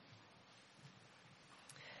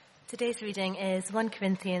Today's reading is 1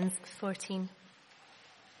 Corinthians 14.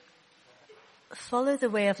 Follow the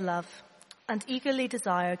way of love and eagerly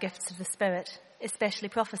desire gifts of the Spirit, especially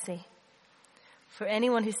prophecy. For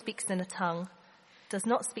anyone who speaks in a tongue does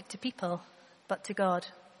not speak to people, but to God.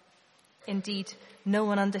 Indeed, no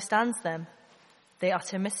one understands them. They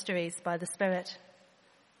utter mysteries by the Spirit.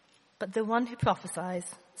 But the one who prophesies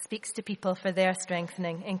speaks to people for their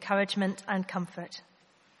strengthening, encouragement, and comfort.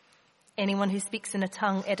 Anyone who speaks in a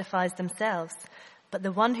tongue edifies themselves, but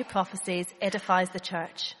the one who prophesies edifies the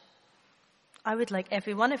church. I would like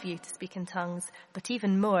every one of you to speak in tongues, but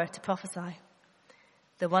even more to prophesy.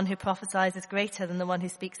 The one who prophesies is greater than the one who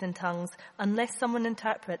speaks in tongues, unless someone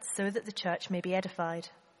interprets so that the church may be edified.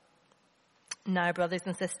 Now, brothers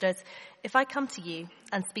and sisters, if I come to you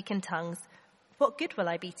and speak in tongues, what good will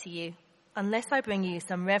I be to you, unless I bring you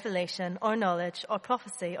some revelation or knowledge or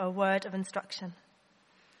prophecy or word of instruction?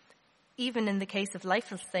 Even in the case of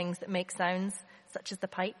lifeless things that make sounds, such as the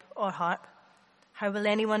pipe or harp, how will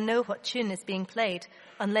anyone know what tune is being played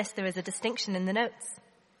unless there is a distinction in the notes?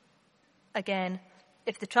 Again,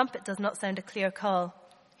 if the trumpet does not sound a clear call,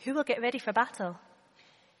 who will get ready for battle?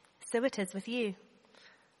 So it is with you.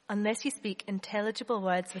 Unless you speak intelligible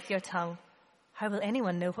words with your tongue, how will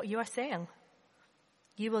anyone know what you are saying?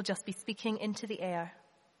 You will just be speaking into the air.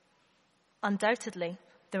 Undoubtedly,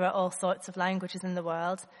 there are all sorts of languages in the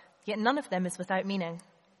world, yet none of them is without meaning.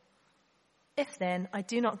 If then I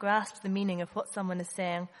do not grasp the meaning of what someone is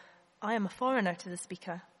saying, I am a foreigner to the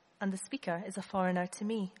speaker, and the speaker is a foreigner to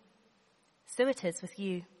me. So it is with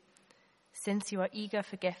you. Since you are eager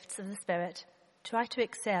for gifts of the Spirit, try to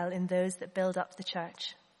excel in those that build up the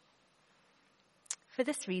church. For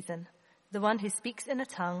this reason, the one who speaks in a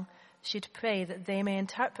tongue should pray that they may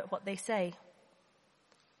interpret what they say.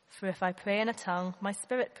 For if I pray in a tongue, my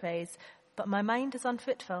spirit prays, but my mind is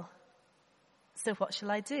unfruitful. So what shall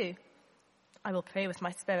I do? I will pray with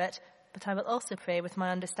my spirit, but I will also pray with my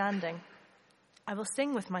understanding. I will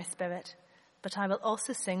sing with my spirit, but I will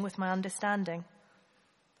also sing with my understanding.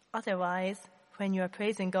 Otherwise, when you are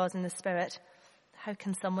praising God in the Spirit, how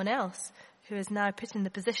can someone else, who is now put in the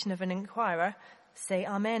position of an inquirer, say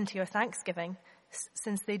amen to your thanksgiving,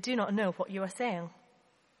 since they do not know what you are saying?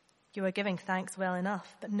 You are giving thanks well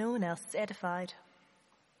enough, but no one else is edified.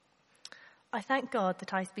 I thank God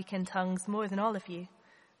that I speak in tongues more than all of you,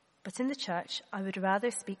 but in the church I would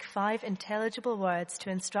rather speak 5 intelligible words to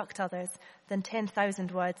instruct others than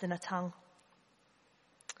 10,000 words in a tongue.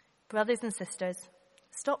 Brothers and sisters,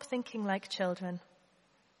 stop thinking like children.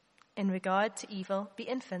 In regard to evil, be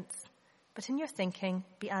infants, but in your thinking,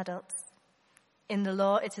 be adults. In the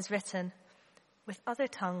law it is written, with other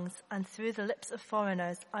tongues and through the lips of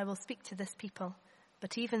foreigners I will speak to this people,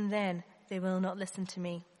 but even then they will not listen to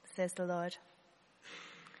me, says the Lord.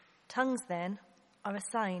 Tongues, then, are a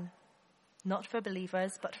sign, not for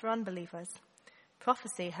believers, but for unbelievers.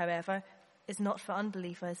 Prophecy, however, is not for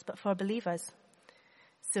unbelievers, but for believers.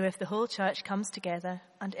 So if the whole church comes together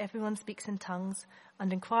and everyone speaks in tongues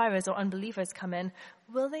and inquirers or unbelievers come in,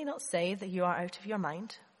 will they not say that you are out of your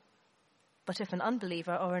mind? But if an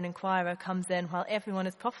unbeliever or an inquirer comes in while everyone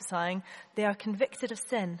is prophesying, they are convicted of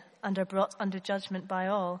sin and are brought under judgment by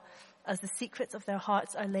all, as the secrets of their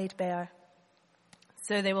hearts are laid bare.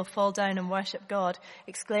 So they will fall down and worship God,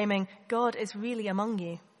 exclaiming, God is really among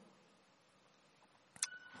you.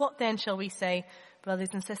 What then shall we say, brothers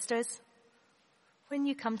and sisters? When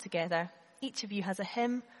you come together, each of you has a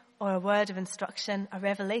hymn or a word of instruction, a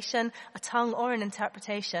revelation, a tongue or an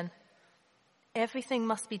interpretation. Everything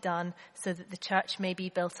must be done so that the church may be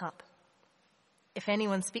built up. If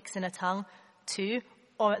anyone speaks in a tongue, 2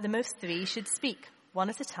 or at the most 3 should speak, 1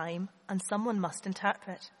 at a time, and someone must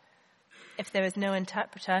interpret. If there is no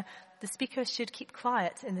interpreter, the speaker should keep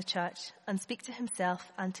quiet in the church and speak to himself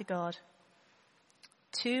and to God.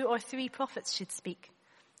 2 or 3 prophets should speak,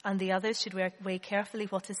 and the others should weigh carefully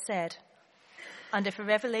what is said. And if a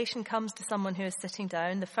revelation comes to someone who is sitting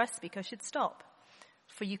down, the first speaker should stop.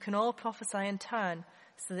 For you can all prophesy in turn,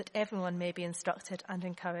 so that everyone may be instructed and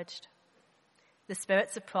encouraged. The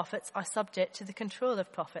spirits of prophets are subject to the control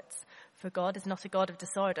of prophets, for God is not a God of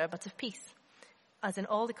disorder, but of peace, as in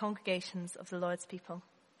all the congregations of the Lord's people.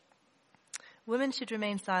 Women should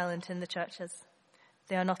remain silent in the churches.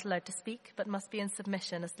 They are not allowed to speak, but must be in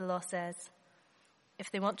submission, as the law says.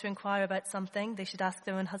 If they want to inquire about something, they should ask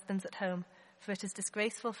their own husbands at home, for it is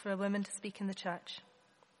disgraceful for a woman to speak in the church.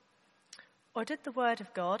 Or did the word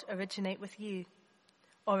of God originate with you?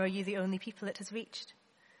 Or are you the only people it has reached?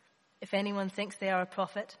 If anyone thinks they are a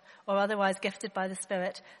prophet or otherwise gifted by the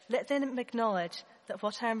Spirit, let them acknowledge that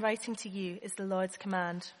what I am writing to you is the Lord's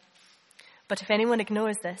command. But if anyone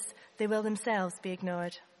ignores this, they will themselves be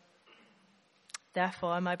ignored.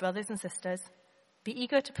 Therefore, my brothers and sisters, be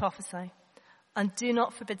eager to prophesy, and do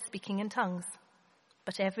not forbid speaking in tongues,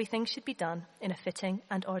 but everything should be done in a fitting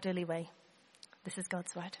and orderly way. This is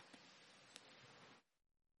God's word.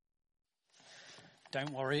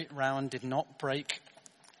 Don't worry, Rowan did not break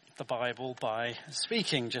the Bible by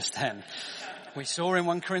speaking just then. We saw in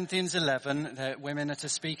 1 Corinthians 11 that women are to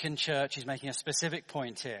speak in church. He's making a specific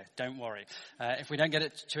point here. Don't worry. If we don't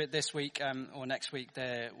get to it this week or next week,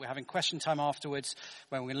 we're having question time afterwards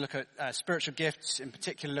where we're going to look at spiritual gifts, in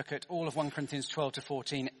particular look at all of 1 Corinthians 12 to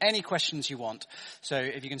 14. Any questions you want. So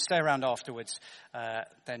if you can stay around afterwards,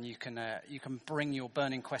 then you can bring your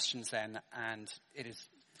burning questions then, and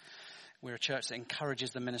we're a church that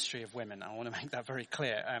encourages the ministry of women. I want to make that very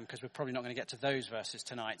clear because we're probably not going to get to those verses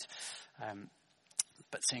tonight.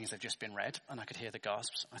 But seeing as they've just been read and I could hear the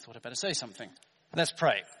gasps, I thought I'd better say something. Let's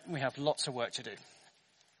pray. We have lots of work to do.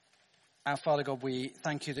 Our Father God, we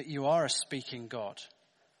thank you that you are a speaking God.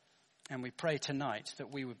 And we pray tonight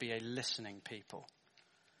that we would be a listening people.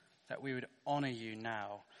 That we would honour you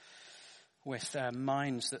now with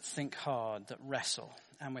minds that think hard, that wrestle,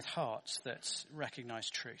 and with hearts that recognise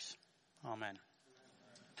truth. Amen.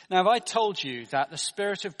 Now, if I told you that the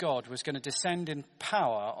Spirit of God was going to descend in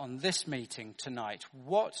power on this meeting tonight,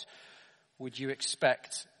 what would you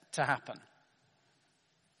expect to happen?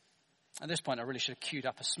 At this point, I really should have queued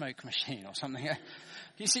up a smoke machine or something.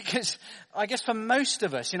 You see, because I guess for most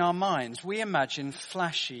of us in our minds, we imagine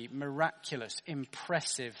flashy, miraculous,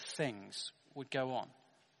 impressive things would go on.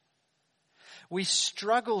 We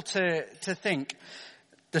struggle to think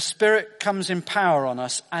the Spirit comes in power on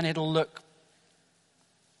us and it'll look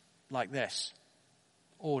like this.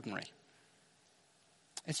 Ordinary.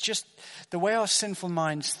 It's just the way our sinful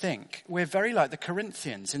minds think. We're very like the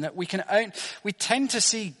Corinthians in that we tend to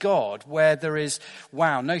see God where there is,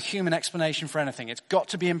 wow, no human explanation for anything. It's got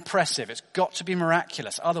to be impressive. It's got to be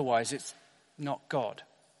miraculous. Otherwise, it's not God.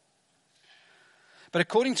 But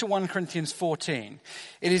according to 1 Corinthians 14,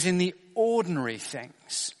 it is in the ordinary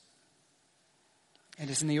things. It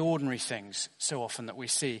is in the ordinary things so often that we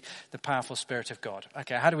see the powerful Spirit of God.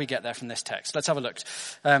 Okay, how do we get there from this text? Let's have a look.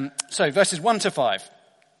 So verses 1 to 5.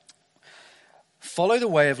 Follow the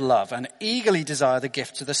way of love and eagerly desire the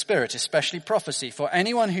gifts of the Spirit, especially prophecy. For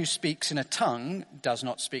anyone who speaks in a tongue does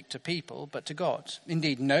not speak to people, but to God.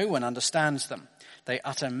 Indeed, no one understands them. They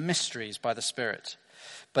utter mysteries by the Spirit.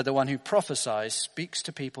 But the one who prophesies speaks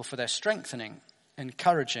to people for their strengthening,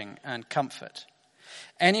 encouraging, and comfort.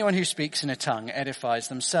 Anyone who speaks in a tongue edifies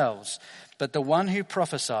themselves, but the one who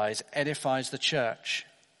prophesies edifies the church.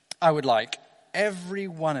 I would like every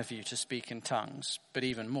one of you to speak in tongues, but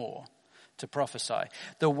even more, to prophesy.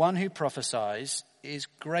 The one who prophesies is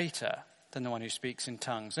greater than the one who speaks in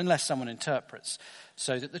tongues, unless someone interprets,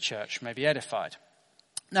 so that the church may be edified.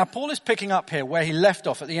 Now, Paul is picking up here where he left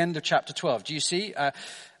off at the end of chapter 12. Do you see?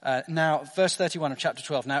 Now, verse 31 of chapter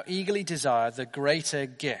 12. Now, eagerly desire the greater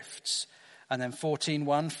gifts. And then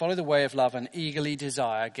 14:1, follow the way of love and eagerly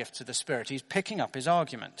desire gifts of the Spirit. He's picking up his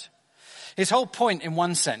argument. His whole point, in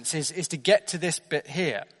one sense, is to get to this bit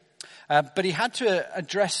here. But he had to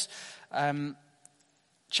address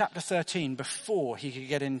chapter 13 before he could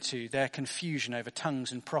get into their confusion over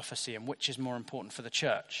tongues and prophecy and which is more important for the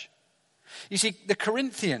church. You see, the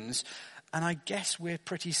Corinthians, and I guess we're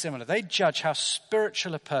pretty similar, they judge how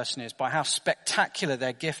spiritual a person is by how spectacular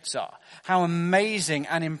their gifts are, how amazing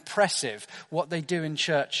and impressive what they do in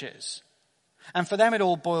churches. And for them it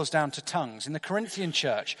all boils down to tongues. In the Corinthian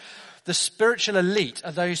church, the spiritual elite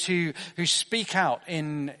are those who speak out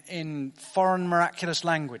in foreign miraculous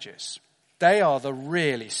languages. They are the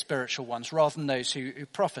really spiritual ones rather than those who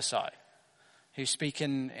prophesy, who speak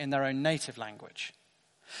in their own native language.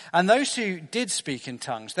 And those who did speak in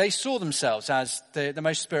tongues, they saw themselves as the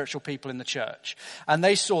most spiritual people in the church. And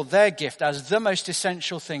they saw their gift as the most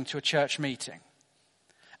essential thing to a church meeting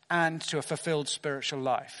and to a fulfilled spiritual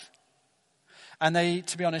life. And they,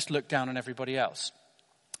 to be honest, looked down on everybody else.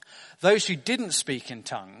 Those who didn't speak in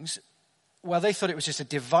tongues, well, they thought it was just a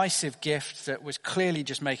divisive gift that was clearly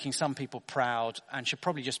just making some people proud and should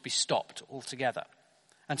probably just be stopped altogether.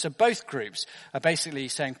 And so both groups are basically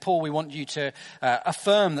saying, Paul, we want you to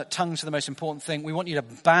affirm that tongues are the most important thing. We want you to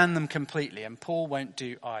ban them completely. And Paul won't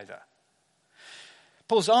do either.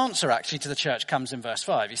 Paul's answer actually to the church comes in verse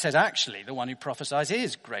 5. He says, actually, the one who prophesies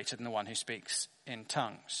is greater than the one who speaks in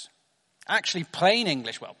tongues. Actually, plain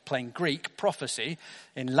English, well, plain Greek prophecy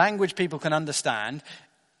in language people can understand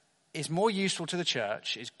is more useful to the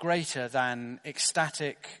church, is greater than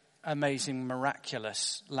ecstatic, amazing,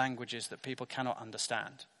 miraculous languages that people cannot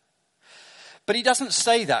understand. But he doesn't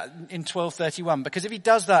say that in 12:31, because if he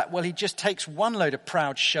does that, well, he just takes one load of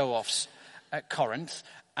proud show-offs at Corinth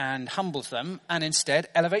and humbles them, and instead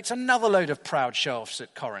elevates another load of proud show-offs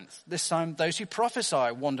at Corinth. This time, those who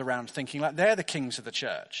prophesy wander around thinking like they're the kings of the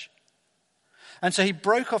church. And so he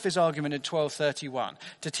broke off his argument in 12:31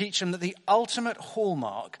 to teach them that the ultimate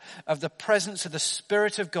hallmark of the presence of the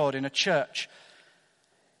Spirit of God in a church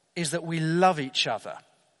is that we love each other.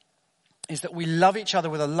 Is that we love each other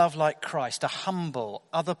with a love like Christ, a humble,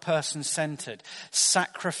 other person-centered,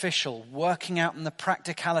 sacrificial, working out in the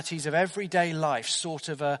practicalities of everyday life, sort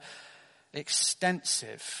of a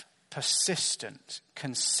extensive, persistent,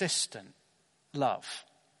 consistent love.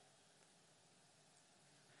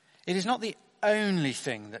 It is not the only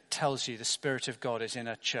thing that tells you the Spirit of God is in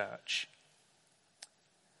a church,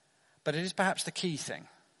 but it is perhaps the key thing.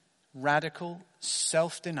 Radical,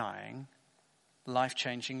 self-denying,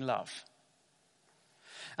 life-changing love.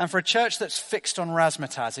 And for a church that's fixed on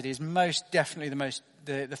razzmatazz, it is most definitely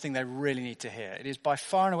the thing they really need to hear. It is by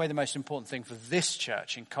far and away the most important thing for this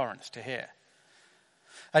church in Corinth to hear.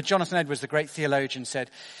 Jonathan Edwards, the great theologian,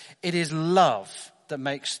 said, "It is love that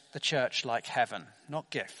makes the church like heaven, not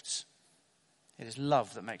gifts. It is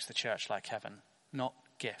love that makes the church like heaven, not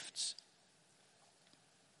gifts."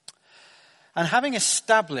 And having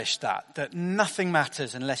established that nothing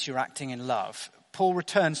matters unless you're acting in love, Paul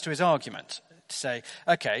returns to his argument to say,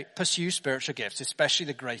 okay, pursue spiritual gifts, especially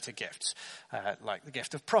the greater gifts, like the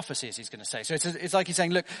gift of prophecy, as he's going to say. So it's like he's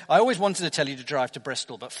saying, look, I always wanted to tell you to drive to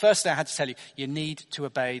Bristol, but first I had to tell you, you need to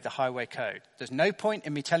obey the highway code. There's no point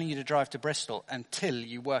in me telling you to drive to Bristol until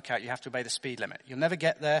you work out you have to obey the speed limit. You'll never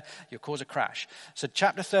get there, you'll cause a crash. So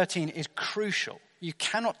chapter 13 is crucial. You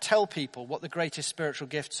cannot tell people what the greatest spiritual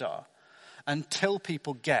gifts are until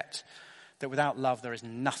people get that without love there is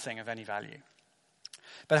nothing of any value.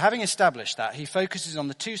 But having established that, he focuses on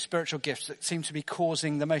the two spiritual gifts that seem to be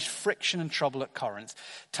causing the most friction and trouble at Corinth,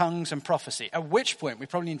 tongues and prophecy. At which point, we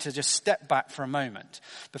probably need to just step back for a moment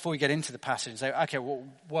before we get into the passage and say, okay,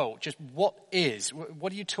 well, just what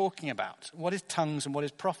are you talking about? What is tongues and what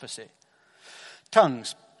is prophecy?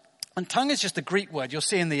 Tongues. And tongue is just the Greek word. You'll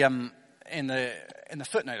see in the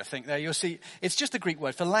footnote, I think, there, you'll see it's just the Greek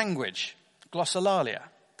word for language, glossolalia.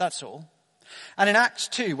 That's all. And in Acts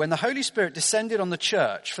 2, when the Holy Spirit descended on the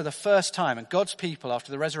church for the first time, and God's people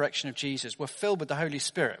after the resurrection of Jesus were filled with the Holy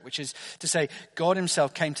Spirit, which is to say God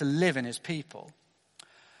himself came to live in his people,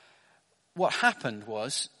 what happened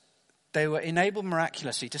was they were enabled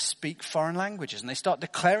miraculously to speak foreign languages, and they start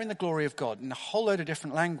declaring the glory of God in a whole load of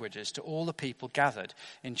different languages to all the people gathered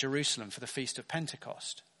in Jerusalem for the Feast of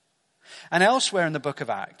Pentecost. And elsewhere in the book of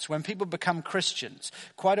Acts, when people become Christians,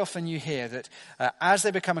 quite often you hear that as they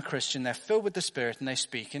become a Christian, they're filled with the Spirit and they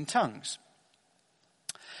speak in tongues.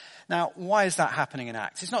 Now, why is that happening in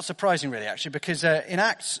Acts? It's not surprising really, actually, because in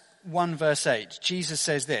Acts 1 verse 8, Jesus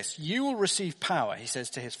says this, "You will receive power," he says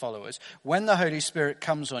to his followers, "when the Holy Spirit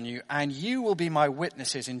comes on you, and you will be my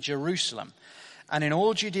witnesses in Jerusalem and in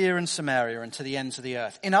all Judea and Samaria and to the ends of the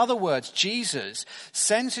earth." In other words, Jesus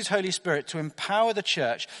sends his Holy Spirit to empower the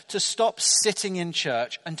church to stop sitting in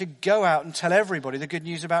church and to go out and tell everybody the good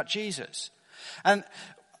news about Jesus. And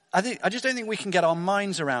I just don't think we can get our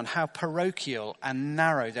minds around how parochial and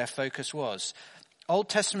narrow their focus was. Old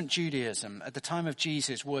Testament Judaism at the time of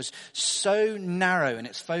Jesus was so narrow in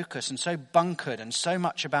its focus and so bunkered and so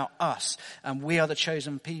much about us and we are the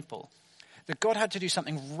chosen people, that God had to do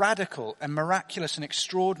something radical and miraculous and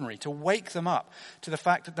extraordinary to wake them up to the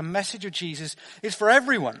fact that the message of Jesus is for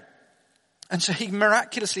everyone. And so he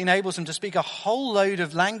miraculously enables them to speak a whole load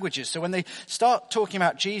of languages. So when they start talking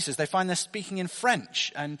about Jesus, they find they're speaking in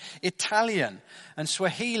French and Italian and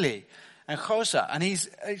Swahili and Xhosa.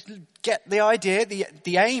 And get the idea,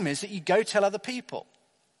 the aim is that you go tell other people.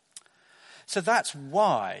 So that's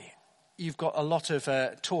why you've got a lot of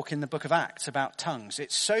talk in the book of Acts about tongues.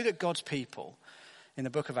 It's so that God's people in the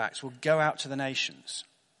book of Acts will go out to the nations.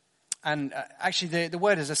 And actually the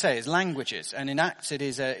word, as I say, is languages. And in Acts it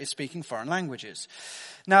is speaking foreign languages.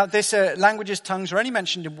 Now this languages, tongues are only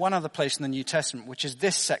mentioned in one other place in the New Testament, which is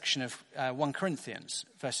this section of 1 Corinthians,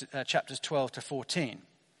 chapters 12 to 14.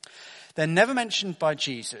 They're never mentioned by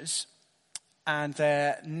Jesus, and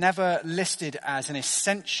they're never listed as an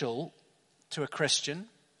essential to a Christian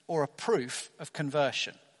or a proof of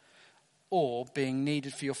conversion, or being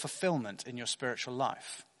needed for your fulfillment in your spiritual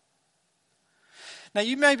life. Now,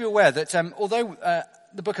 you may be aware that although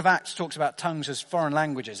the book of Acts talks about tongues as foreign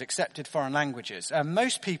languages, accepted foreign languages,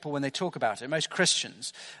 most people, when they talk about it, most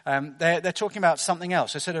Christians, they're talking about something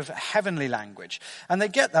else, a sort of heavenly language. And they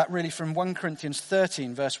get that really from 1 Corinthians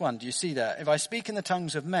 13, verse 1. Do you see there? "If I speak in the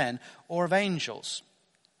tongues of men or of angels."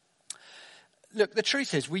 Look, the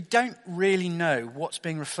truth is, we don't really know what's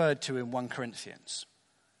being referred to in 1 Corinthians.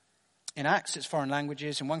 In Acts, it's foreign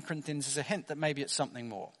languages. In 1 Corinthians, there's a hint that maybe it's something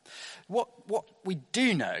more. What we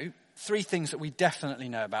do know, 3 things that we definitely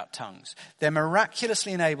know about tongues. They're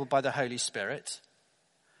miraculously enabled by the Holy Spirit.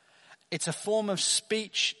 It's a form of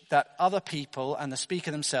speech that other people and the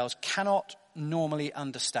speaker themselves cannot normally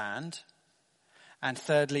understand. And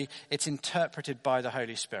thirdly, it's interpreted by the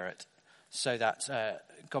Holy Spirit, so that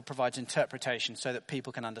God provides interpretation so that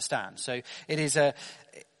people can understand. So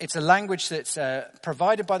it's a language that's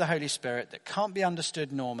provided by the Holy Spirit that can't be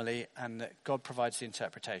understood normally, and that God provides the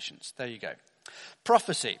interpretations. There you go.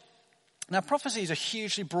 Prophecy. Now, prophecy is a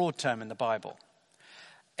hugely broad term in the Bible.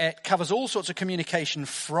 It covers all sorts of communication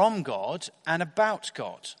from God and about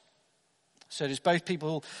God. So there's both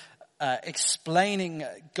people explaining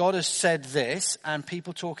God has said this and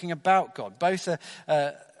people talking about God. Both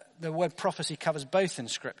the word prophecy covers both in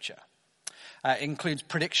Scripture. It includes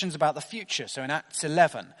predictions about the future. So in Acts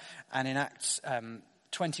 11 and in Acts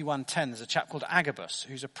 21:10, there's a chap called Agabus,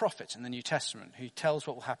 who's a prophet in the New Testament, who tells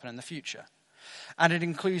what will happen in the future. And it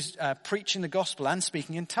includes preaching the gospel and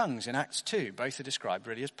speaking in tongues in Acts 2. Both are described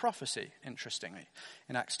really as prophecy, interestingly,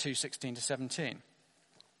 in Acts 2:16-17.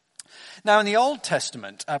 Now in the Old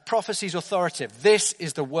Testament, prophecy is authoritative. This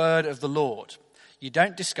is the word of the Lord. You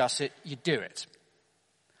don't discuss it, you do it.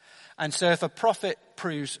 And so if a prophet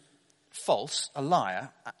proves false, a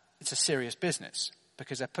liar, it's a serious business,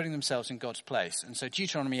 because they're putting themselves in God's place. And so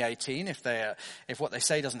Deuteronomy 18, if what they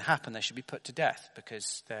say doesn't happen, they should be put to death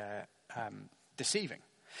because they're deceiving.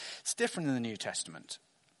 It's different in the New Testament.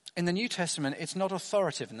 In the New Testament, it's not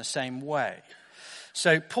authoritative in the same way.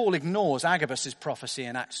 So Paul ignores Agabus' prophecy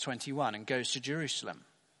in Acts 21 and goes to Jerusalem.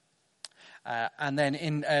 And then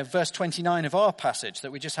in verse 29 of our passage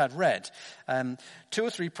that we just had read, 2 or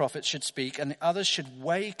 3 prophets should speak and the others should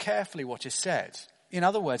weigh carefully what is said. In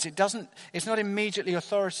other words, it's not immediately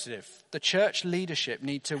authoritative. The church leadership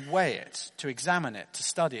need to weigh it, to examine it, to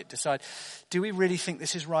study it, decide, do we really think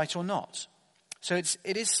this is right or not? So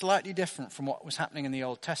it is slightly different from what was happening in the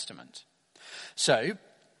Old Testament. So,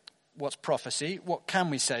 what's prophecy? What can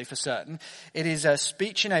we say for certain? It is a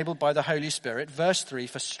speech enabled by the Holy Spirit, verse 3,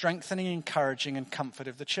 for strengthening, encouraging, and comfort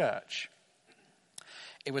of the church.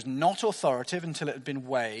 It was not authoritative until it had been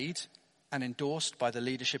weighed and endorsed by the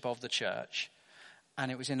leadership of the church, and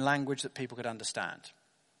it was in language that people could understand.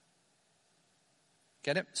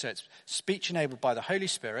 Get it? So it's speech enabled by the Holy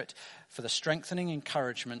Spirit for the strengthening,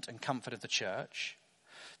 encouragement, and comfort of the church.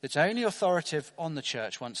 It's only authoritative on the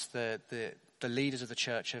church once the leaders of the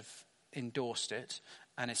church have endorsed it,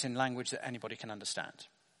 and it's in language that anybody can understand.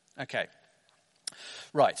 Okay.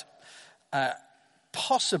 Right.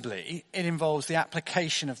 Possibly it involves the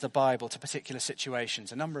application of the Bible to particular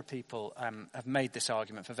situations. A number of people have made this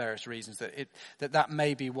argument for various reasons that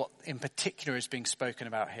may be what in particular is being spoken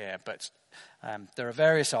about here, but there are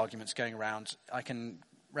various arguments going around. I can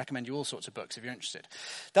recommend you all sorts of books if you're interested.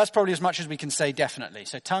 That's probably as much as we can say definitely.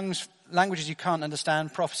 So tongues, languages you can't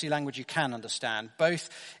understand, prophecy, language you can understand, both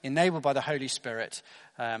enabled by the Holy Spirit.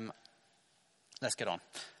 Let's get on.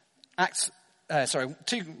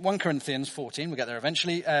 1 Corinthians 14, we'll get there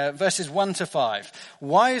eventually, verses 1-5.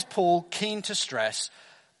 Why is Paul keen to stress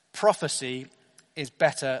prophecy is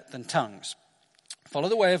better than tongues? Follow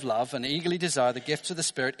the way of love and eagerly desire the gifts of the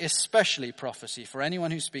Spirit, especially prophecy. For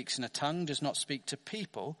anyone who speaks in a tongue does not speak to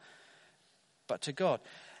people, but to God.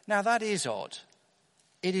 Now that is odd.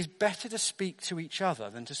 It is better to speak to each other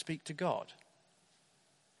than to speak to God.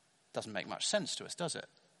 Doesn't make much sense to us, does it?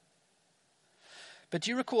 But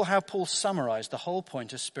do you recall how Paul summarized the whole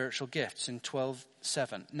point of spiritual gifts in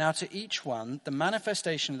 12:7? Now to each one, the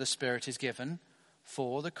manifestation of the Spirit is given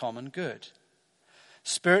for the common good.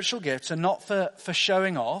 Spiritual gifts are not for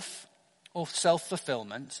showing off or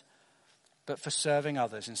self-fulfillment, but for serving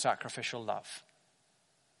others in sacrificial love.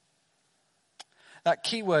 That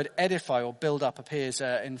key word edify or build up appears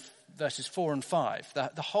in verses 4 and 5.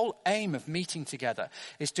 The whole aim of meeting together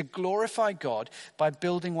is to glorify God by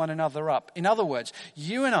building one another up. In other words,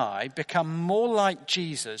 you and I become more like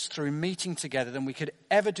Jesus through meeting together than we could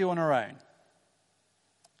ever do on our own.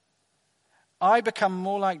 I become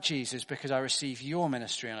more like Jesus because I receive your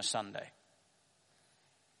ministry on a Sunday.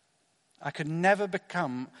 I could never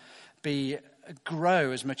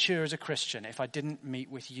grow as mature as a Christian if I didn't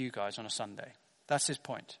meet with you guys on a Sunday. That's his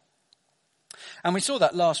point. And we saw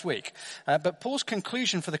that last week. But Paul's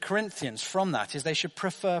conclusion for the Corinthians from that is they should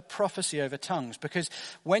prefer prophecy over tongues, because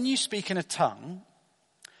when you speak in a tongue,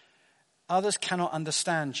 others cannot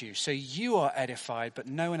understand you. So you are edified, but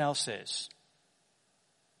no one else is.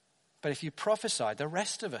 But if you prophesy, the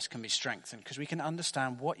rest of us can be strengthened because we can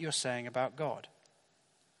understand what you're saying about God.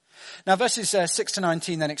 Now, verses 6 to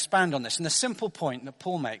 19 then expand on this. And the simple point that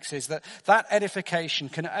Paul makes is that edification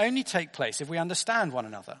can only take place if we understand one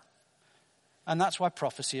another. And that's why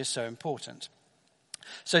prophecy is so important.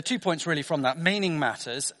 So 2 points really from that. Meaning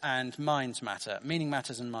matters and minds matter. Meaning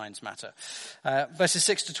matters and minds matter. Verses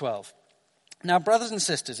 6 to 12. Now, brothers and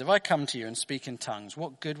sisters, if I come to you and speak in tongues,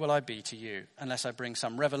 what good will I be to you unless I bring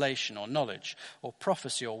some revelation or knowledge or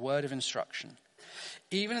prophecy or word of instruction?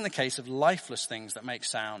 Even in the case of lifeless things that make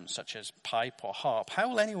sound, such as pipe or harp, how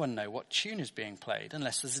will anyone know what tune is being played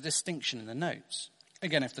unless there's a distinction in the notes?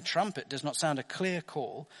 Again, if the trumpet does not sound a clear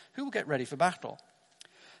call, who will get ready for battle?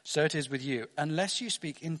 So it is with you. Unless you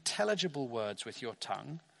speak intelligible words with your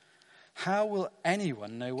tongue, how will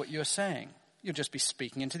anyone know what you're saying? You'll just be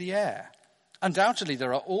speaking into the air. Undoubtedly,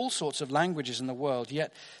 there are all sorts of languages in the world,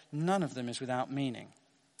 yet none of them is without meaning.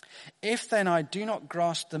 If then I do not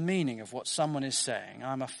grasp the meaning of what someone is saying,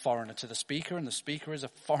 I'm a foreigner to the speaker, and the speaker is a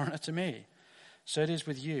foreigner to me. So it is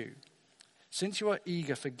with you. Since you are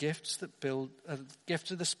eager for gifts that build,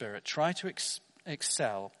 gifts of the Spirit, try to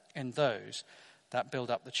excel in those that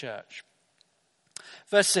build up the church.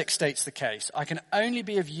 Verse 6 states the case. I can only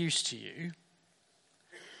be of use to you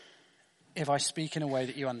if I speak in a way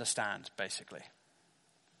that you understand, basically.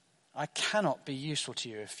 I cannot be useful to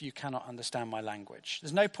you if you cannot understand my language.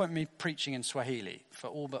 There's no point in me preaching in Swahili for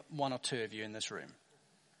all but one or two of you in this room.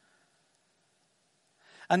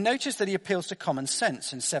 And notice that he appeals to common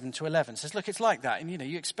sense in 7 to 11. Says, look, it's like that. And,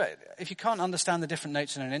 you expect, if you can't understand the different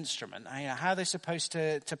notes in an instrument, how are they supposed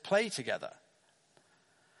to play together?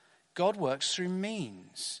 God works through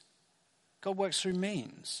means. God works through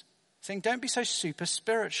means. Saying, don't be so super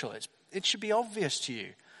spiritual. It should be obvious to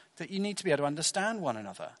you that you need to be able to understand one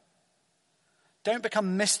another. Don't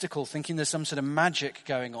become mystical thinking there's some sort of magic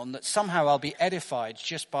going on, that somehow I'll be edified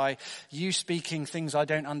just by you speaking things I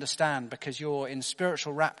don't understand because you're in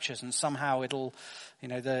spiritual raptures and somehow it'll,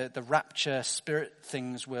 the rapture spirit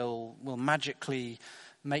things will magically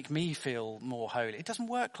make me feel more holy. It doesn't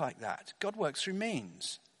work like that. God works through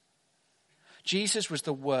means. Jesus was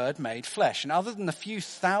the Word made flesh. And other than the few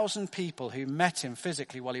thousand people who met him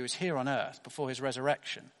physically while he was here on earth before his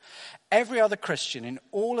resurrection, every other Christian in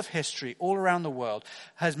all of history, all around the world,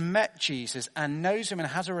 has met Jesus and knows him and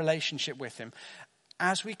has a relationship with him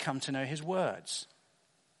as we come to know his words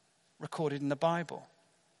recorded in the Bible.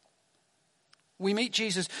 We meet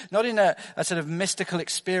Jesus not in a sort of mystical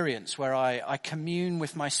experience where I commune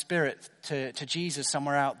with my spirit to Jesus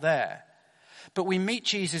somewhere out there. But we meet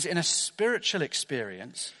Jesus in a spiritual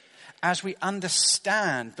experience as we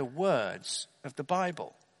understand the words of the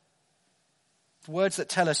Bible. Words that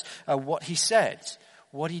tell us what he said,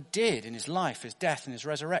 what he did in his life, his death and his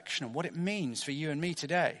resurrection, and what it means for you and me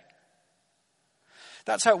today.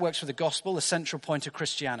 That's how it works for the gospel, the central point of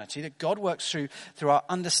Christianity, that God works through our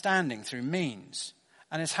understanding, through means.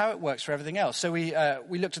 And it's how it works for everything else. So we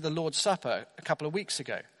looked at the Lord's Supper a couple of weeks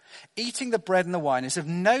ago. Eating the bread and the wine is of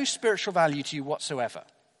no spiritual value to you whatsoever.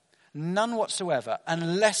 None whatsoever,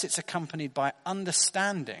 unless it's accompanied by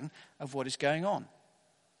understanding of what is going on.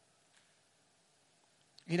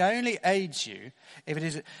 It only aids you if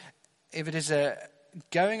it is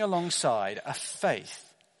going alongside a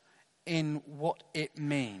faith in what it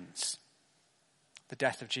means, the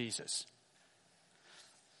death of Jesus.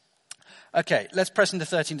 Okay, let's press into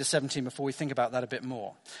 13 to 17 before we think about that a bit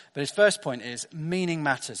more. But his first point is meaning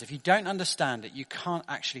matters. If you don't understand it, you can't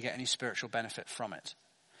actually get any spiritual benefit from it.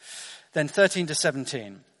 Then 13 to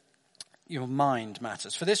 17, your mind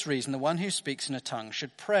matters. For this reason, the one who speaks in a tongue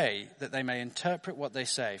should pray that they may interpret what they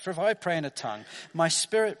say. For if I pray in a tongue, my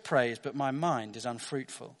spirit prays, but my mind is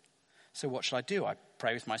unfruitful. So what shall I do? I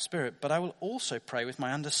pray with my spirit, but I will also pray with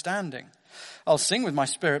my understanding. I'll sing with my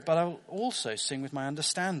spirit, but I will also sing with my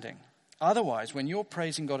understanding. Otherwise, when you're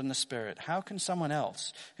praising God in the Spirit, how can someone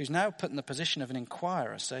else, who's now put in the position of an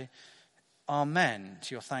inquirer, say, Amen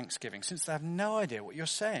to your thanksgiving, since they have no idea what you're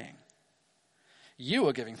saying? You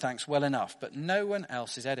are giving thanks well enough, but no one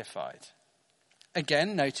else is edified.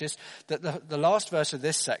 Again, notice that the last verse of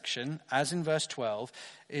this section, as in verse 12,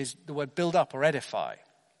 is the word build up or edify.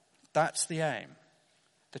 That's the aim.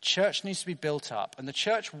 The church needs to be built up, and the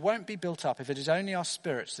church won't be built up if it is only our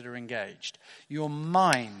spirits that are engaged. Your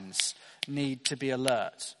minds need to be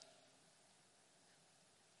alert.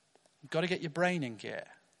 You've got to get your brain in gear.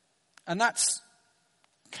 And that's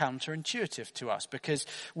counterintuitive to us because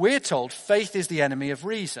we're told faith is the enemy of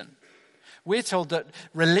reason. We're told that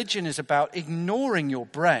religion is about ignoring your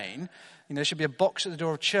brain. There should be a box at the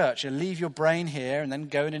door of church and leave your brain here and then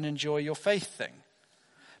go in and enjoy your faith thing.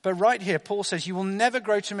 But right here, Paul says you will never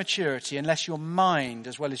grow to maturity unless your mind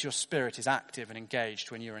as well as your spirit is active and engaged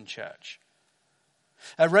when you're in church.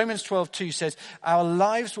 Romans 12:2 says, our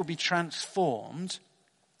lives will be transformed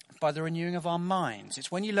by the renewing of our minds.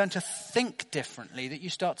 It's when you learn to think differently that you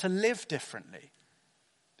start to live differently.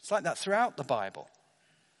 It's like that throughout the Bible.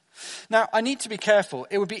 Now, I need to be careful.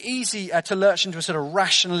 It would be easy to lurch into a sort of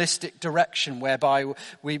rationalistic direction whereby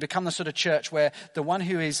we become the sort of church where the one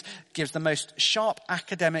who gives the most sharp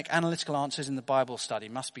academic analytical answers in the Bible study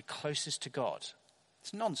must be closest to God.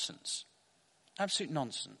 It's nonsense. Absolute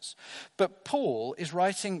nonsense. But Paul is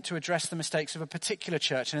writing to address the mistakes of a particular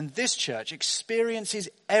church, and this church experiences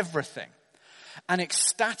everything. An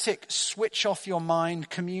ecstatic switch off your mind,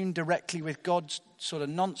 commune directly with God sort of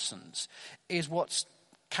nonsense is what's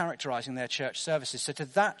characterizing their church services. So to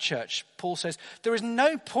that church, Paul says, there is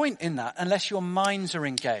no point in that unless your minds are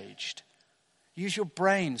engaged. Use your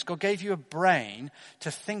brains. God gave you a brain to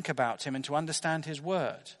think about him and to understand his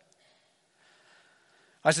word.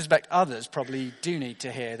 I suspect others probably do need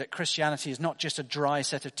to hear that Christianity is not just a dry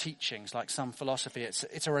set of teachings like some philosophy.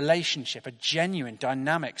 It's a relationship, a genuine,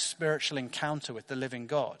 dynamic, spiritual encounter with the living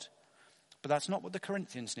God. But that's not what the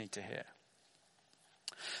Corinthians need to hear.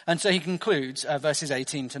 And so he concludes verses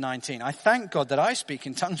 18 to 19. I thank God that I speak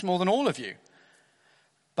in tongues more than all of you.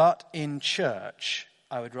 But in church,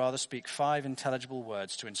 I would rather speak 5 intelligible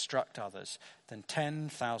words to instruct others than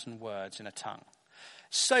 10,000 words in a tongue.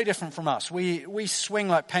 So different from us. We swing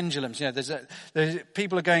like pendulums. You know,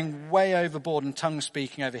 people are going way overboard in tongue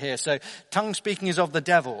speaking over here. So tongue speaking is of the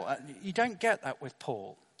devil. You don't get that with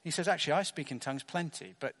Paul. He says, actually, I speak in tongues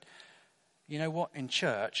plenty. But you know what? In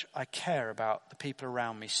church, I care about the people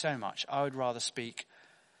around me so much. I would rather speak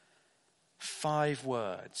 5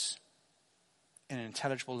 words in an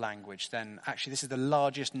intelligible language than, actually, this is the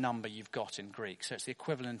largest number you've got in Greek. So it's the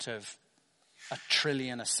equivalent of a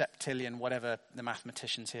trillion, a septillion, whatever the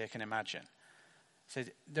mathematicians here can imagine. So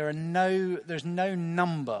there's no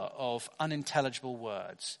number of unintelligible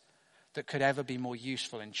words that could ever be more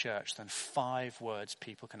useful in church than 5 words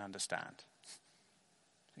people can understand.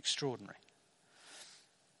 Extraordinary.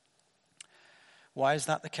 Why is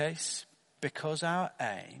that the case? Because our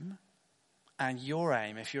aim, and your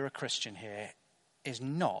aim if you're a Christian here, is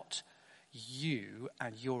not you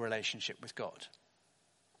and your relationship with God.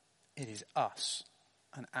 It is us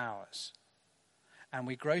and ours. And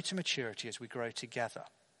we grow to maturity as we grow together.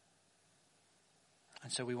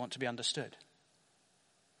 And so we want to be understood.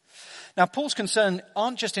 Now, Paul's concern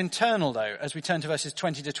aren't just internal, though, as we turn to verses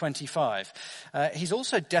 20 to 25. He's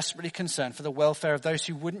also desperately concerned for the welfare of those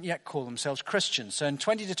who wouldn't yet call themselves Christians. So in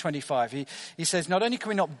 20 to 25, he says, not only can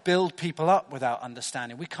we not build people up without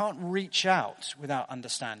understanding, we can't reach out without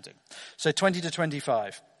understanding. So 20 to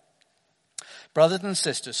 25. Brothers and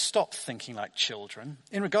sisters, stop thinking like children.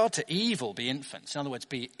 In regard to evil, be infants. In other words,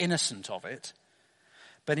 be innocent of it.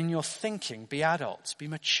 But in your thinking, be adults, be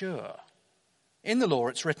mature. In the law,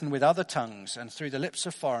 it's written, with other tongues and through the lips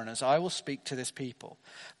of foreigners, I will speak to this people.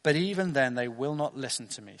 But even then, they will not listen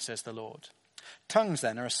to me, says the Lord. Tongues,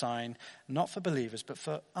 then, are a sign not for believers, but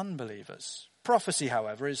for unbelievers. Prophecy,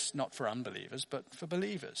 however, is not for unbelievers, but for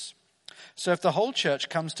believers. So if the whole church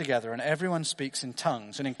comes together and everyone speaks in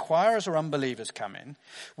tongues and inquirers or unbelievers come in,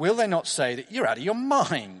 will they not say that you're out of your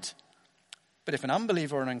mind? But if an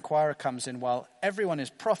unbeliever or an inquirer comes in while everyone is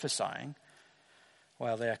prophesying,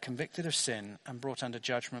 well, they are convicted of sin and brought under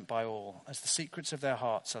judgment by all, as the secrets of their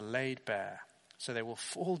hearts are laid bare. So they will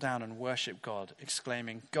fall down and worship God,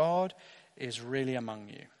 exclaiming, God is really among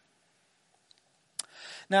you.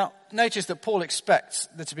 Now, notice that Paul expects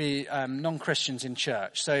there to be non-Christians in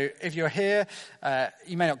church. So if you're here,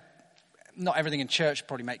 you may not everything in church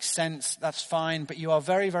probably makes sense. That's fine, but you are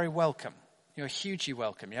very, very welcome. You're hugely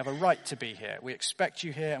welcome. You have a right to be here. We expect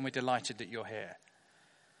you here, and we're delighted that you're here.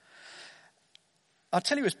 I'll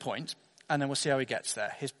tell you his point, and then we'll see how he gets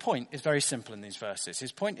there. His point is very simple in these verses.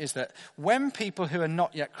 His point is that when people who are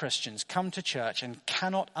not yet Christians come to church and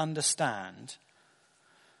cannot understand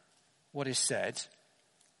what is said,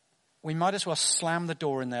 we might as well slam the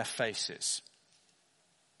door in their faces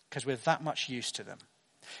because we're that much use to them.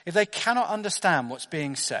 If they cannot understand what's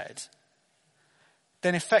being said,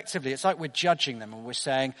 then effectively it's like we're judging them and we're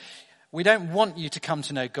saying, we don't want you to come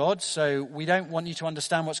to know God, so we don't want you to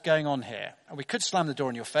understand what's going on here. And we could slam the door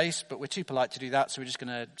in your face, but we're too polite to do that, so we're just going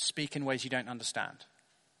to speak in ways you don't understand.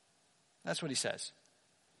 That's what he says.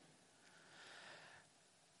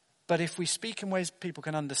 But if we speak in ways people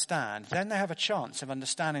can understand, then they have a chance of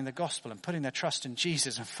understanding the gospel and putting their trust in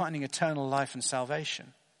Jesus and finding eternal life and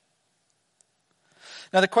salvation.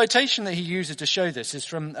 Now, the quotation that he uses to show this is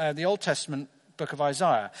from the Old Testament book of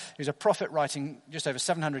Isaiah, who's a prophet writing just over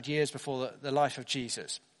 700 years before the life of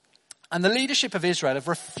Jesus. And the leadership of Israel have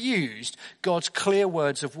refused God's clear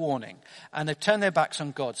words of warning, and they've turned their backs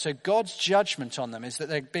on God. So God's judgment on them is that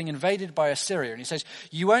they're being invaded by Assyria. And he says,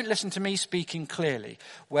 you won't listen to me speaking clearly.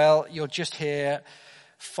 Well, you'll just hear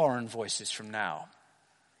foreign voices from now.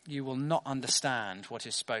 You will not understand what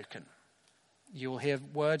is spoken. You will hear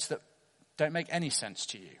words that don't make any sense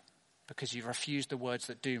to you because you've refused the words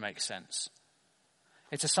that do make sense.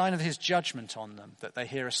 It's a sign of his judgment on them that they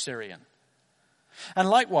hear Assyrian. And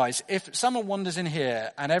likewise, if someone wanders in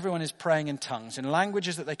here and everyone is praying in tongues in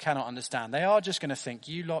languages that they cannot understand, they are just going to think,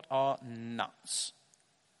 you lot are nuts.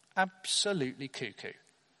 Absolutely cuckoo.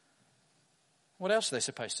 What else are they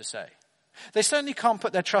supposed to say? They certainly can't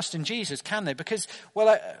put their trust in Jesus, can they? Because,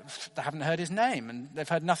 well, they haven't heard his name and they've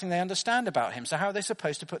heard nothing they understand about him. So how are they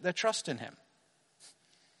supposed to put their trust in him?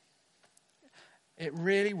 It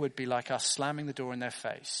really would be like us slamming the door in their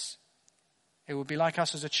face. It would be like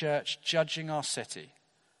us as a church judging our city,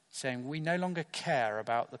 saying we no longer care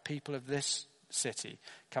about the people of this city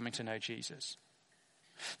coming to know Jesus.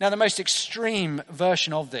 Now, the most extreme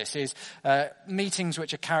version of this is meetings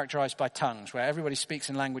which are characterized by tongues, where everybody speaks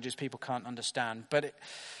in languages people can't understand. But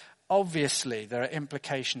obviously, there are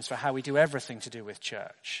implications for how we do everything to do with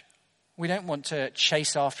church. We don't want to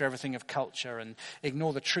chase after everything of culture and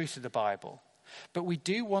ignore the truth of the Bible. But we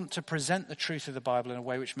do want to present the truth of the Bible in a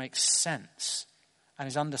way which makes sense and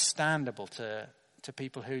is understandable to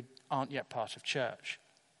people who aren't yet part of church.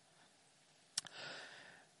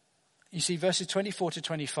 You see, verses 24 to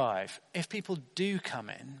 25, if people do come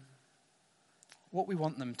in, what we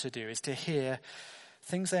want them to do is to hear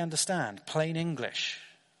things they understand, plain English,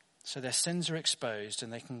 so their sins are exposed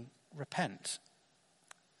and they can repent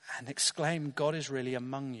and exclaim, God is really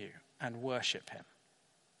among you, and worship him.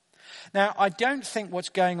 Now, I don't think what's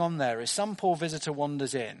going on there is some poor visitor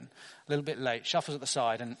wanders in a little bit late, shuffles at the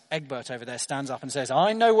side, and Egbert over there stands up and says,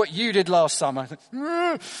 I know what you did last summer.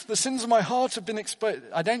 The sins of my heart have been exposed.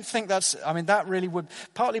 I don't think that really would,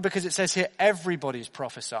 partly because it says here everybody's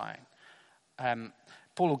prophesying.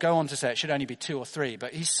 Paul will go on to say it should only be 2 or 3,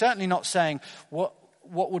 but he's certainly not saying what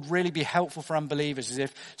would really be helpful for unbelievers is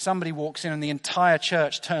if somebody walks in and the entire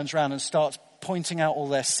church turns around and starts pointing out all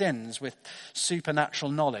their sins with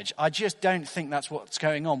supernatural knowledge. I just don't think that's what's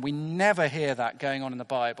going on. We never hear that going on in the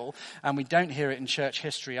Bible, and we don't hear it in church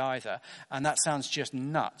history either. And that sounds just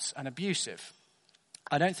nuts and abusive.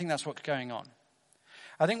 I don't think that's what's going on.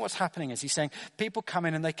 I think what's happening is he's saying people come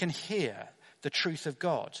in and they can hear the truth of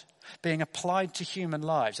God being applied to human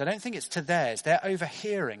lives. I don't think it's to theirs. They're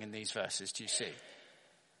overhearing in these verses, do you see?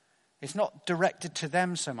 It's not directed to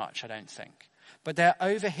them so much, I don't think. But they're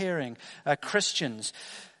overhearing Christians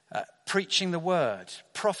preaching the word,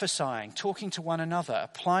 prophesying, talking to one another,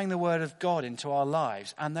 applying the word of God into our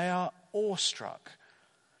lives. And they are awestruck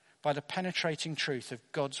by the penetrating truth of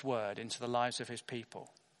God's word into the lives of his people.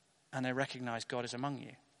 And they recognize God is among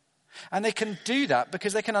you. And they can do that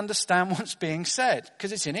because they can understand what's being said,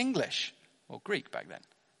 because it's in English, or Greek back then.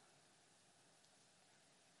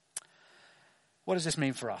 What does this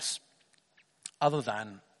mean for us? Other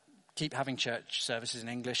than keep having church services in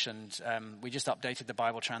English, and we just updated the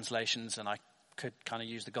Bible translations, and I could kind of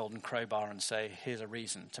use the golden crowbar and say, here's a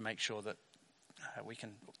reason to make sure that we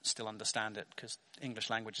can still understand it, because English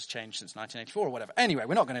language has changed since 1984 or whatever. Anyway,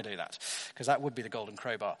 we're not going to do that, because that would be the golden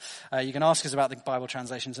crowbar. You can ask us about the Bible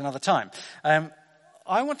translations another time.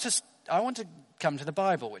 I want to come to the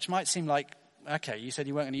Bible, which might seem like, okay, you said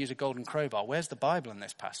you weren't going to use a golden crowbar. Where's the Bible in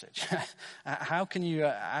this passage? How can you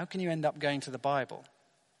end up going to the Bible?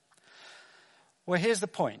 Well, here's the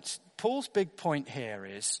point. Paul's big point here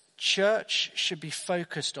is church should be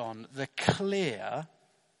focused on the clear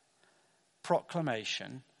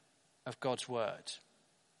proclamation of God's word.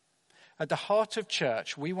 At the heart of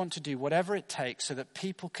church, we want to do whatever it takes so that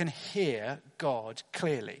people can hear God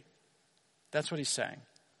clearly. That's what he's saying.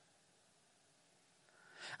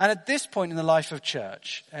 And at this point in the life of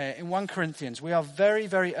church, in 1 Corinthians, we are very,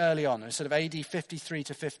 very early on, sort of AD 53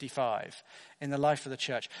 to 55, in the life of the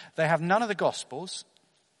church. They have none of the Gospels,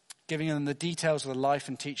 giving them the details of the life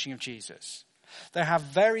and teaching of Jesus. They have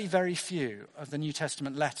very, very few of the New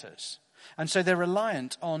Testament letters. And so they're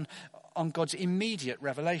reliant on God's immediate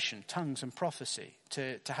revelation, tongues and prophecy,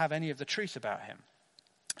 to have any of the truth about him.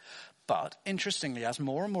 But, interestingly, as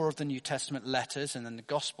more and more of the New Testament letters and then the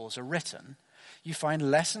Gospels are written, you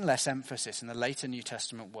find less and less emphasis in the later New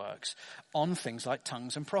Testament works on things like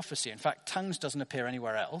tongues and prophecy. In fact, tongues doesn't appear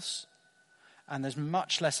anywhere else, and there's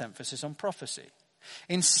much less emphasis on prophecy.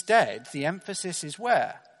 Instead, the emphasis is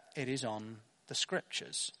where? It is on the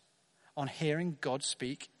scriptures, on hearing God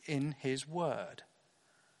speak in his word,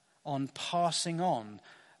 on passing on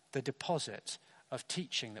the deposit of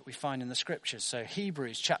teaching that we find in the scriptures. So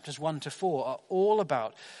Hebrews chapters 1 to 4 are all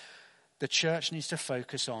about the church needs to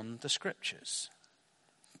focus on the scriptures.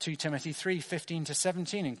 2 Timothy 3:15 to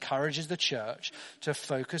 17 encourages the church to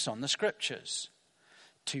focus on the scriptures.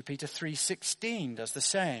 2 Peter 3:16 does the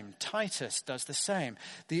same. Titus does the same.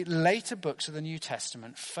 The later books of the New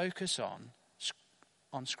Testament focus on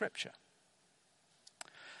scripture.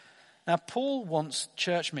 Now, Paul wants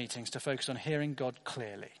church meetings to focus on hearing God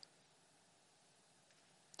clearly.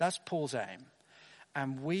 That's Paul's aim.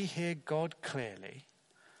 And we hear God clearly.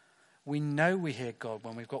 We know we hear God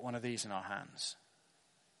when we've got one of these in our hands.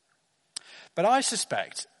 But I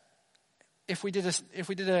suspect if we did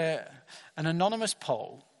an anonymous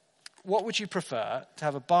poll, what would you prefer, to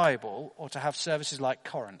have a Bible or to have services like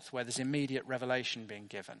Corinth, where there's immediate revelation being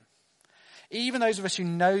given? Even those of us who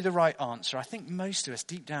know the right answer, I think most of us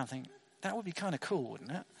deep down think, that would be kind of cool,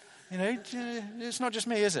 wouldn't it? You know, it's not just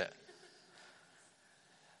me, is it?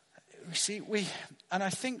 I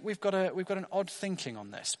think we've got an odd thinking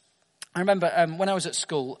on this. I remember when I was at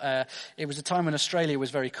school, it was a time when Australia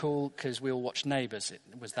was very cool because we all watched Neighbours. It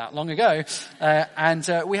was that long ago.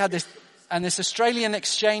 We had this Australian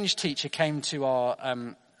exchange teacher came to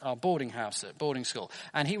our boarding house at boarding school.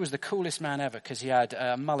 And he was the coolest man ever because he had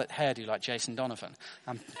a mullet hairdo like Jason Donovan.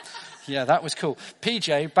 Yeah, that was cool.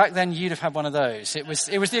 PJ, back then you'd have had one of those. It was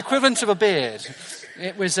the equivalent of a beard.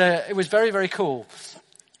 It was very, very cool.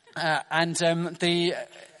 He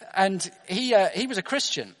was a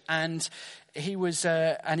Christian, and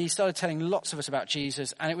he started telling lots of us about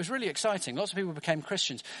Jesus, and it was really exciting. Lots of people became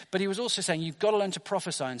Christians, but he was also saying you've got to learn to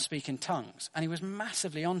prophesy and speak in tongues, and he was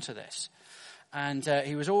massively onto this. And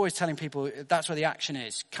he was always telling people that's where the action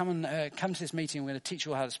is. Come to this meeting. We're going to teach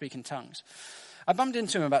you all how to speak in tongues. I bumped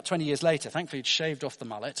into him about 20 years later. Thankfully, he'd shaved off the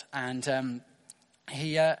mullet, and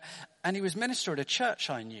he was minister at a church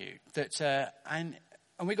I knew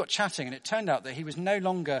And we got chatting, and it turned out that he was no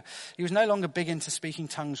longer big into speaking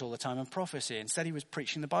tongues all the time and prophecy. Instead, he was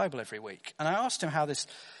preaching the Bible every week. And I asked him how this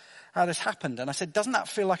happened, and I said, "Doesn't that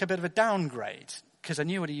feel like a bit of a downgrade?" Because I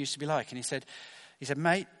knew what he used to be like. And he said,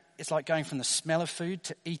 "Mate, it's like going from the smell of food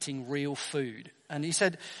to eating real food." And he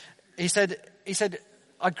said,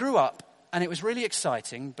 "I grew up, and it was really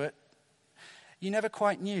exciting, but you never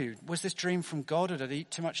quite knew. Was this dream from God, or did I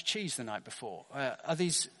eat too much cheese the night before?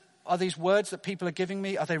 Are these words that people are giving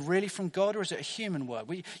me, are they really from God, or is it a human word?"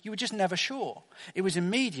 You were just never sure. It was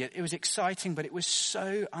immediate, it was exciting, but it was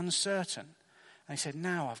so uncertain. And he said,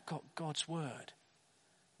 "Now I've got God's word.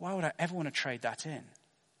 Why would I ever want to trade that in?"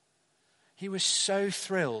 He was so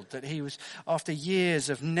thrilled that he was, after years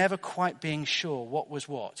of never quite being sure what was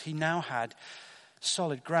what, he now had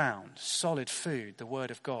solid ground, solid food, the word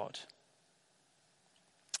of God.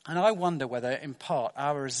 And I wonder whether, in part,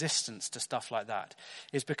 our resistance to stuff like that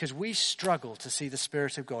is because we struggle to see the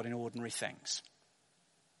Spirit of God in ordinary things.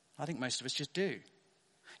 I think most of us just do.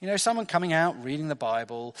 You know, someone coming out, reading the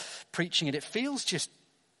Bible, preaching it, it feels just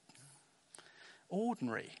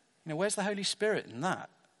ordinary. You know, where's the Holy Spirit in that?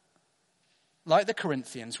 Like the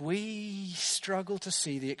Corinthians, we struggle to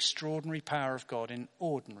see the extraordinary power of God in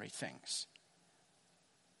ordinary things.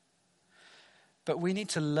 But we need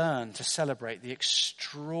to learn to celebrate the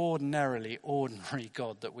extraordinarily ordinary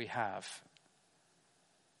God that we have,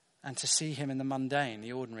 and to see him in the mundane,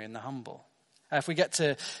 the ordinary and the humble. If we get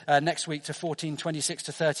to next week to 14:26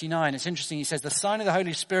 to 39, it's interesting. He says, the sign of the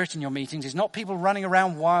Holy Spirit in your meetings is not people running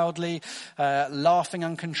around wildly, laughing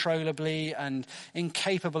uncontrollably and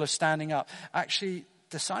incapable of standing up. Actually,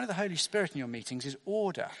 the sign of the Holy Spirit in your meetings is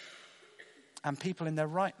order and people in their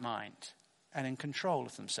right mind and in control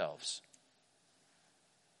of themselves.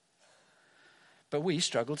 But we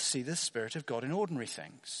struggle to see the Spirit of God in ordinary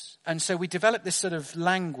things. And so we develop this sort of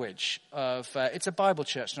language of, it's a Bible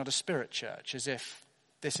church, not a Spirit church, as if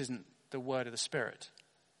this isn't the word of the Spirit.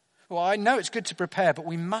 Well, I know it's good to prepare, but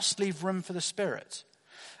we must leave room for the Spirit.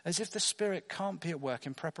 As if the Spirit can't be at work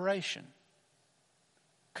in preparation.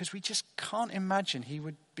 Because we just can't imagine he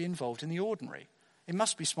would be involved in the ordinary. It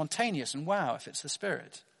must be spontaneous and wow if it's the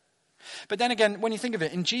Spirit. But then again, when you think of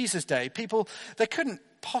it, in Jesus' day, people, they couldn't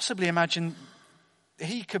possibly imagine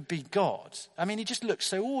he could be God. I mean, he just looks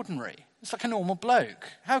so ordinary. It's like a normal bloke.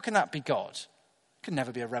 How can that be God? Could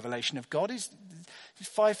never be a revelation of God. He's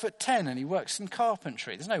 5'10" and he works in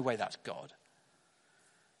carpentry. There's no way that's God.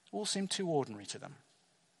 All seem too ordinary to them.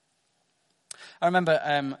 I remember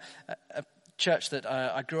a church that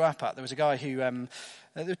I grew up at. There was a guy who, there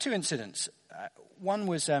were two incidents. One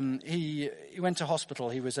was he went to hospital.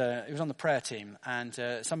 He was on the prayer team, and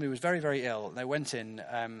somebody was very, very ill. They went in.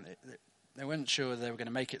 They weren't sure they were going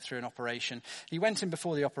to make it through an operation. He went in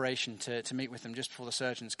before the operation to meet with them just before the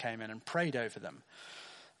surgeons came in and prayed over them.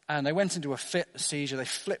 And they went into a fit seizure. They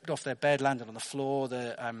flipped off their bed, landed on the floor.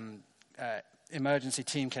 The emergency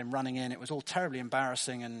team came running in. It was all terribly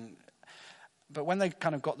embarrassing. But when they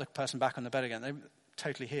kind of got the person back on the bed again, they were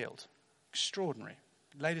totally healed. Extraordinary.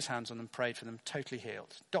 Laid his hands on them, prayed for them, totally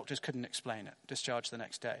healed. Doctors couldn't explain it. Discharged the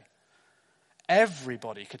next day.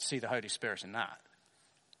 Everybody could see the Holy Spirit in that.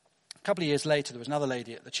 A couple of years later, there was another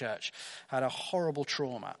lady at the church, had a horrible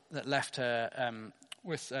trauma that left her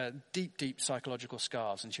with deep, deep psychological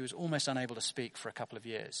scars, and she was almost unable to speak for a couple of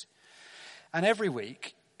years. And every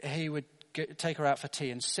week, he would take her out for tea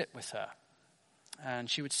and sit with her. And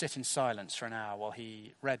she would sit in silence for an hour while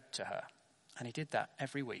he read to her. And he did that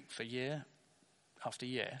every week for year after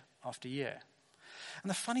year after year. And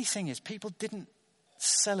the funny thing is, people didn't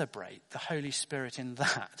celebrate the Holy Spirit in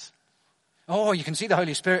that. Oh, you can see the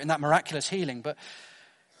Holy Spirit in that miraculous healing. But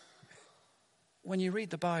when you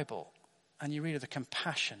read the Bible and you read of the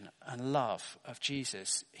compassion and love of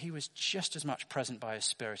Jesus, he was just as much present by his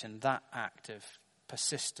Spirit in that act of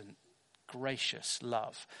persistent, gracious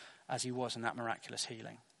love as he was in that miraculous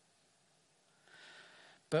healing.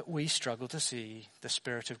 But we struggle to see the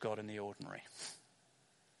Spirit of God in the ordinary.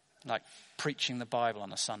 Like preaching the Bible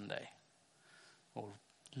on a Sunday, or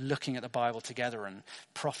looking at the Bible together and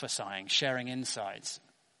prophesying, sharing insights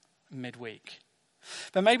midweek.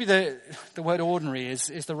 But maybe the word ordinary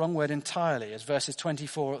is the wrong word entirely, as verses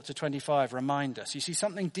 24 to 25 remind us. You see,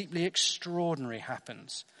 something deeply extraordinary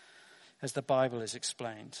happens as the Bible is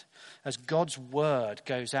explained, as God's word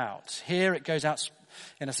goes out. Here it goes out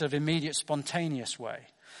in a sort of immediate, spontaneous way.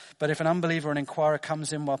 But if an unbeliever or an inquirer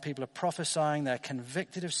comes in while people are prophesying, they're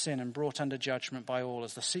convicted of sin and brought under judgment by all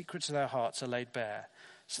as the secrets of their hearts are laid bare.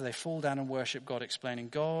 So they fall down and worship God, explaining,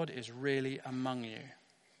 God is really among you.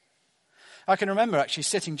 I can remember actually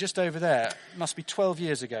sitting just over there, it must be 12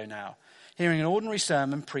 years ago now, hearing an ordinary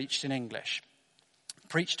sermon preached in English.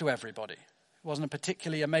 Preached to everybody. It wasn't a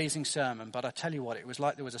particularly amazing sermon, but I tell you what, it was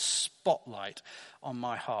like there was a spotlight on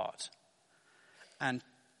my heart. And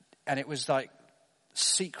it was like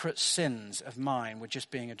secret sins of mine were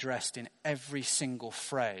just being addressed in every single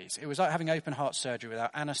phrase. It was like having open heart surgery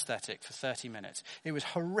without anesthetic for 30 minutes. It was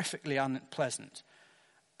horrifically unpleasant.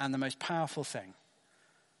 And the most powerful thing,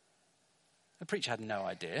 the preacher had no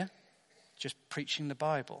idea, just preaching the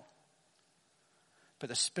Bible. But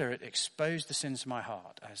the Spirit exposed the sins of my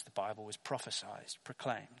heart as the Bible was prophesied,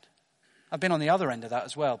 proclaimed. I've been on the other end of that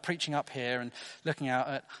as well, preaching up here and looking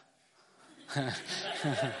out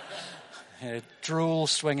at drool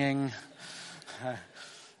swinging,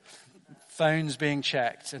 phones being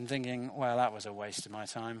checked, and thinking, well, that was a waste of my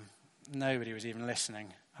time. Nobody was even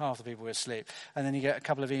listening. Half the people were asleep. And then you get a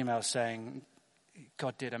couple of emails saying,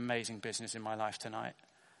 God did amazing business in my life tonight.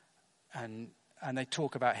 And they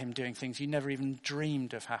talk about him doing things you never even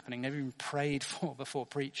dreamed of happening, never even prayed for before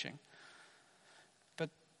preaching. But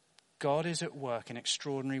God is at work in an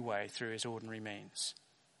extraordinary way through his ordinary means.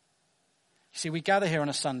 You see, we gather here on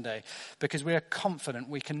a Sunday because we are confident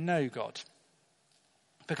we can know God.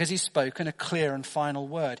 Because he's spoken a clear and final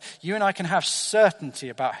word. You and I can have certainty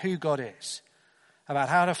about who God is, about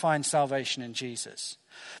how to find salvation in Jesus.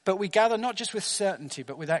 But we gather not just with certainty,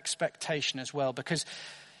 but with expectation as well, because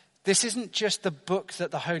this isn't just the book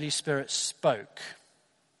that the Holy Spirit spoke.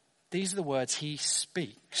 These are the words he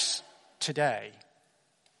speaks today.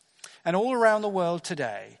 And all around the world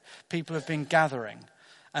today, people have been gathering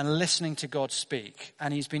and listening to God speak.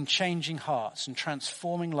 And he's been changing hearts and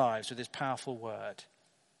transforming lives with his powerful word.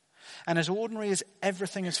 And as ordinary as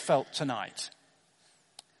everything has felt tonight,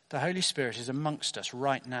 the Holy Spirit is amongst us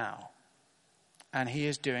right now. And he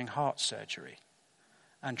is doing heart surgery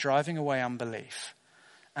and driving away unbelief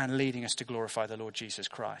and leading us to glorify the Lord Jesus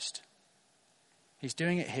Christ. He's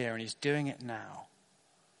doing it here and he's doing it now.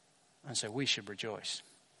 And so we should rejoice.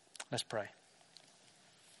 Let's pray.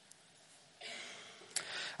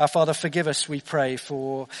 Our Father, forgive us, we pray,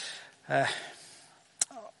 for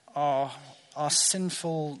our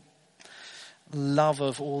sinful love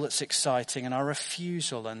of all that's exciting and our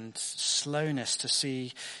refusal and slowness to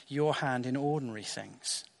see your hand in ordinary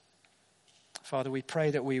things. Father, we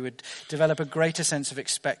pray that we would develop a greater sense of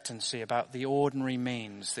expectancy about the ordinary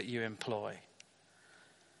means that you employ.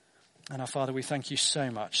 And our Father, we thank you so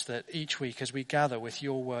much that each week as we gather with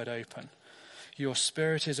your word open, your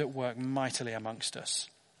Spirit is at work mightily amongst us.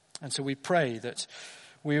 And so we pray that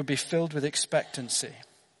we would be filled with expectancy.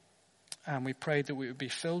 And we pray that we would be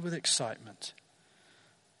filled with excitement.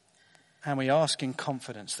 And we ask in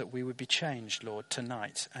confidence that we would be changed, Lord,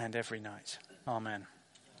 tonight and every night. Amen.